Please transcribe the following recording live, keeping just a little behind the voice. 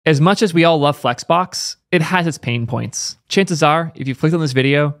As much as we all love flexbox, it has its pain points. Chances are, if you've clicked on this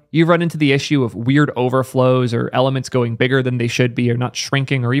video, you've run into the issue of weird overflows or elements going bigger than they should be or not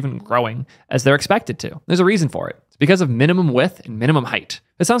shrinking or even growing as they're expected to. There's a reason for it. It's because of minimum width and minimum height.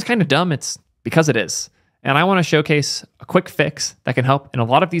 It sounds kind of dumb, it's because it is. And I want to showcase a quick fix that can help in a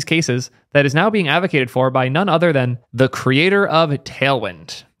lot of these cases that is now being advocated for by none other than the creator of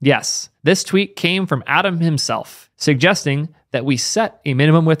Tailwind. Yes, this tweet came from Adam himself, suggesting that we set a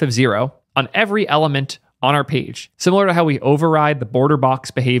minimum width of 0 on every element on our page, similar to how we override the border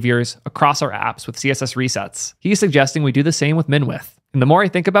box behaviors across our apps with CSS resets. He's suggesting we do the same with min width. And the more I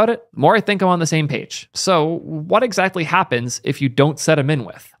think about it, the more I think I'm on the same page. So what exactly happens if you don't set a min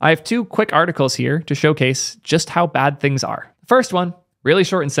width? I have 2 quick articles here to showcase just how bad things are. The first one, really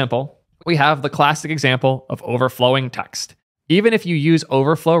short and simple. We have the classic example of overflowing text. Even if you use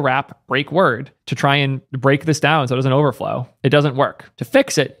overflow wrap break word to try and break this down so it doesn't overflow, it doesn't work. To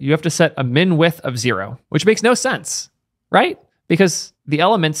fix it, you have to set a min width of 0, which makes no sense, right? Because the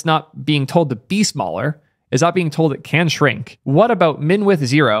element's not being told to be smaller, is not being told it can shrink. What about min width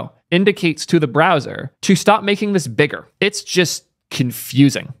 0 indicates to the browser to stop making this bigger? It's just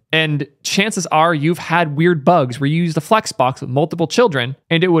confusing. And chances are you've had weird bugs where you use the flexbox with multiple children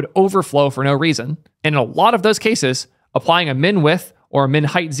and it would overflow for no reason. And in a lot of those cases, applying a min width or a min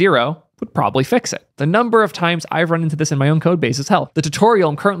height 0 would probably fix it. The number of times I've run into this in my own code base is hell. The tutorial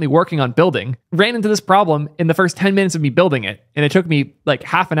I'm currently working on building ran into this problem in the first 10 minutes of me building it. And it took me like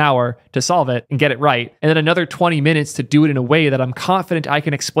half an hour to solve it and get it right. And then another 20 minutes to do it in a way that I'm confident I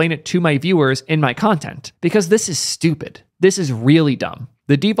can explain it to my viewers in my content. Because this is stupid. This is really dumb.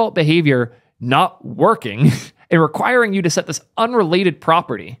 The default behavior not working and requiring you to set this unrelated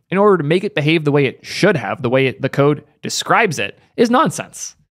property in order to make it behave the way it should have, the way the code describes it, is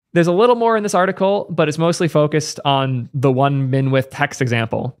nonsense. There's a little more in this article, but it's mostly focused on the one min width text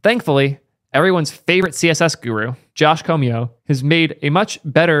example. Thankfully, everyone's favorite CSS guru, Josh Comio, has made a much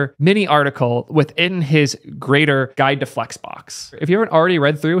better mini article within his greater guide to Flexbox. If you haven't already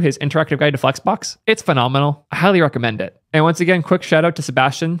read through his interactive guide to Flexbox, it's phenomenal. I highly recommend it. And once again, quick shout out to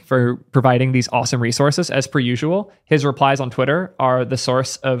Sebastian for providing these awesome resources as per usual. His replies on Twitter are the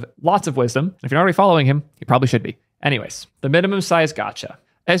source of lots of wisdom. If you're not already following him, you probably should be. Anyways, the minimum size gotcha.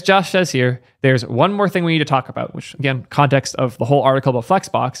 As Josh says here, there's one more thing we need to talk about, which again, context of the whole article about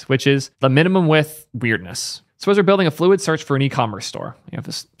Flexbox, which is the minimum width weirdness. Suppose we're building a fluid search for an e-commerce store. You have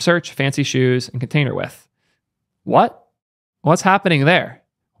this search, fancy shoes, and container width. What? What's happening there?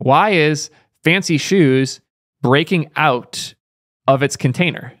 Why is fancy shoes breaking out of its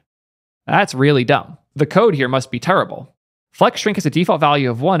container? That's really dumb. The code here must be terrible. Flex shrink has a default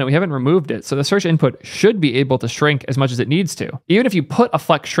value of 1 and we haven't removed it, so the search input should be able to shrink as much as it needs to. Even if you put a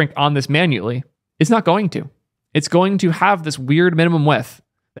flex shrink on this manually, it's not going to. It's going to have this weird minimum width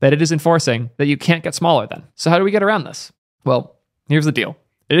that it is enforcing that you can't get smaller than. So how do we get around this? Well, here's the deal.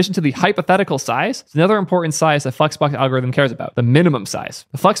 In addition to the hypothetical size, it's another important size the Flexbox algorithm cares about, the minimum size.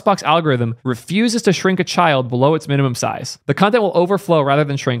 The Flexbox algorithm refuses to shrink a child below its minimum size. The content will overflow rather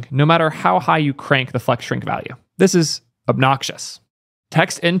than shrink, no matter how high you crank the flex shrink value. This is obnoxious.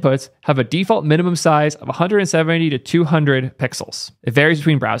 Text inputs have a default minimum size of 170 to 200 pixels. It varies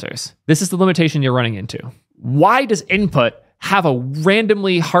between browsers. This is the limitation you're running into. Why does input have a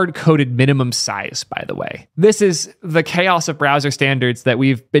randomly hard-coded minimum size, by the way? This is the chaos of browser standards that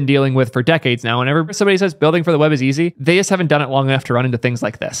we've been dealing with for decades now. Whenever somebody says building for the web is easy, they just haven't done it long enough to run into things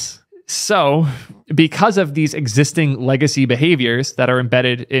like this. So, because of these existing legacy behaviors that are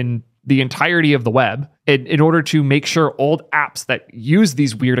embedded in the entirety of the web, in order to make sure old apps that use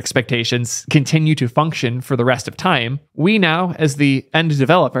these weird expectations continue to function for the rest of time, we now, as the end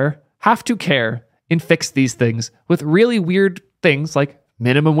developer, have to care and fix these things with really weird things like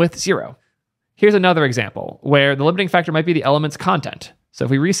minimum width 0. Here's another example where the limiting factor might be the element's content. So if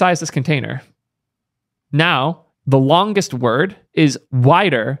we resize this container, now the longest word is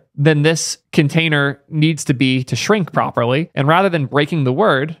wider than this container needs to be to shrink properly. And rather than breaking the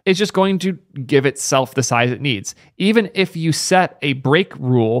word, it's just going to give itself the size it needs. Even if you set a break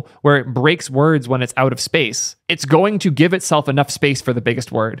rule where it breaks words when it's out of space, it's going to give itself enough space for the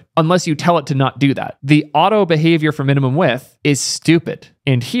biggest word, unless you tell it to not do that. The auto behavior for minimum width is stupid.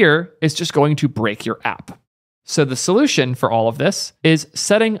 And here, it's just going to break your app. So the solution for all of this is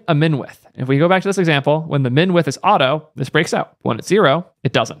setting a min width. If we go back to this example, when the min width is auto, this breaks out. When it's 0,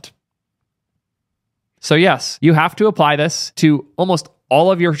 it doesn't. So yes, you have to apply this to almost all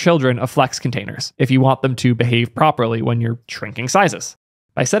of your children of Flex containers if you want them to behave properly when you're shrinking sizes.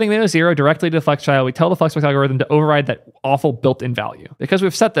 By setting them to 0 directly to the Flex child, we tell the Flexbox algorithm to override that awful built-in value. Because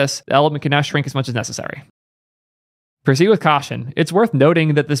we've set this, the element can now shrink as much as necessary. Proceed with caution. It's worth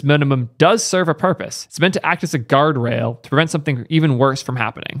noting that this minimum does serve a purpose. It's meant to act as a guardrail to prevent something even worse from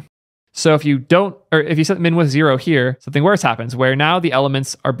happening. So if you set min with 0 here, something worse happens, where now the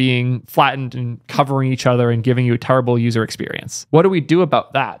elements are being flattened and covering each other and giving you a terrible user experience. What do we do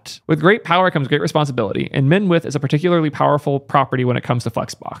about that? With great power comes great responsibility, and min width is a particularly powerful property when it comes to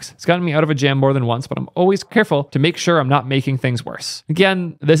flexbox. It's gotten me out of a jam more than once, but I'm always careful to make sure I'm not making things worse.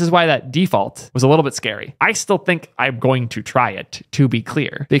 Again, this is why that default was a little bit scary. I still think I'm going to try it, to be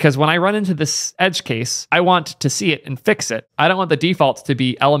clear, because when I run into this edge case, I want to see it and fix it. I don't want the default to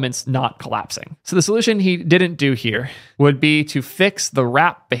be elements not collapsing. So the solution he didn't do here would be to fix the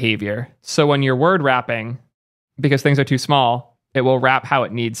wrap behavior. So when you're word wrapping, because things are too small, it will wrap how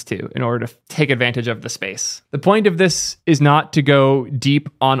it needs to in order to take advantage of the space. The point of this is not to go deep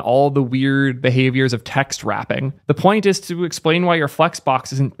on all the weird behaviors of text wrapping. The point is to explain why your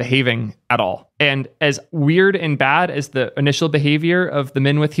flexbox isn't behaving at all. And as weird and bad as the initial behavior of the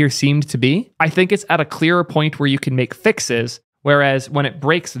min width here seemed to be, I think it's at a clearer point where you can make fixes. Whereas when it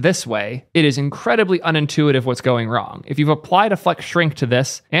breaks this way, it is incredibly unintuitive what's going wrong. If you've applied a flex shrink to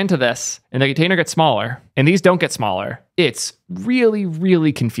this, and the container gets smaller, and these don't get smaller, it's really,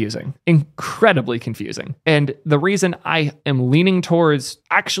 really confusing. Incredibly confusing. And the reason I am leaning towards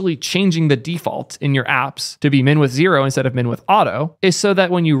actually changing the default in your apps to be min with 0 instead of min with auto is so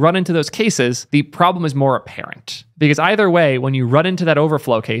that when you run into those cases, the problem is more apparent. Because either way, when you run into that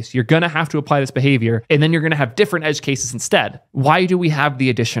overflow case, you're going to have to apply this behavior, and then you're going to have different edge cases instead. Why do we have the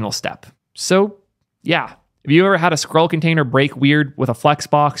additional step? So yeah, if you ever had a scroll container break weird with a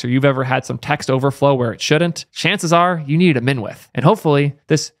flexbox, or you've ever had some text overflow where it shouldn't, chances are you need a min width. And hopefully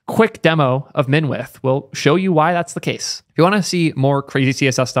this quick demo of min width will show you why that's the case. If you want to see more crazy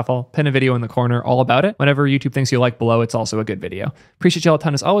CSS stuff, I'll pin a video in the corner all about it. Whenever YouTube thinks you like below, it's also a good video. Appreciate you all a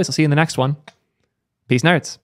ton as always. I'll see you in the next one. Peace, nerds.